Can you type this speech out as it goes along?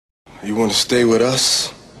You want to stay with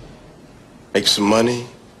us? Make some money?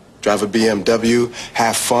 Drive a BMW?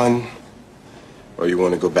 Have fun? Or you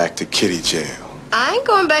want to go back to kiddie jail? I ain't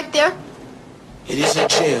going back there. It isn't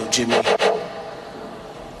jail, Jimmy.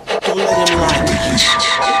 Don't let him lie to you.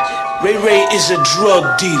 Ray Ray is a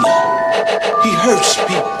drug dealer. He hurts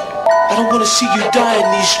people. I don't want to see you die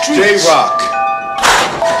in these streets. J-Rock!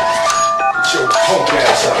 Get your punk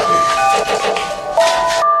ass out here.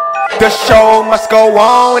 The show must go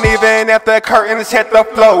on even if the curtains hit the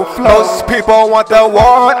floor. Most people want the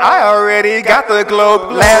war, I already got the globe.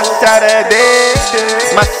 Last Saturday,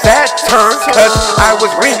 my set turned cause I was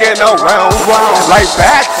ringing around like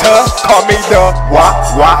batter. Call me the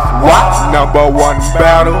number one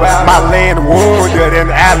battle. My land wounded in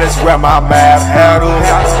Alice where my mad handle.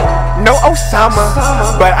 No Osama,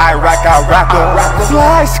 but I rock a rapper.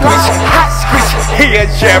 Fly screech, hot screech, he a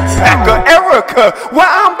jetpacker. Erica, what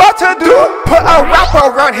I'm about to do? Put a wrap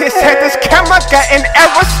around his head. This camera got an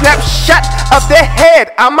error snapshot of the head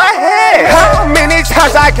on my head. How many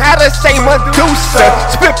times I gotta say Medusa?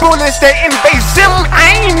 Spit bullets that invade Zim.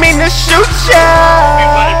 I ain't mean to shoot ya. Be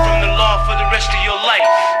running from the law for the rest of your life.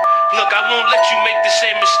 Look, I won't let you make the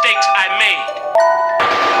same mistakes I made.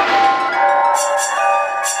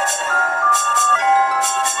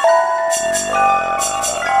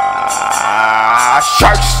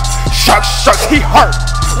 Sharks, he hurt.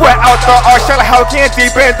 We're out the arsenal, how can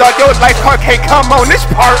deep in the your life car can't come on this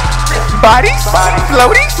part. Bodies,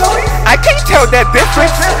 floaties, I can't tell the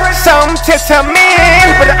difference. Some tips are men,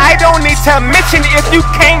 but I don't need to mention if you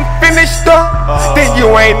can't finish then you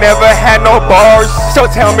ain't never had no bars. So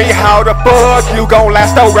tell me how the fuck you gon'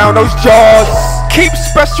 last around those jaws. Keep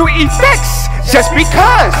special effects just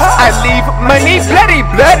because I leave money bloody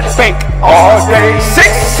blood bank all day.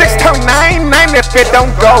 6 turn 9 if it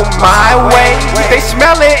don't go my way. They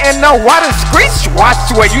smell it in the water screech. Watch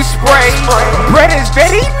where you spray. Bread is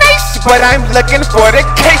very nice, but I'm looking for the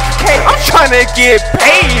cake. I'm trying to get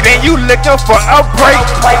paid and you looking for a break.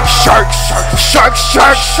 Sharks. Sharks.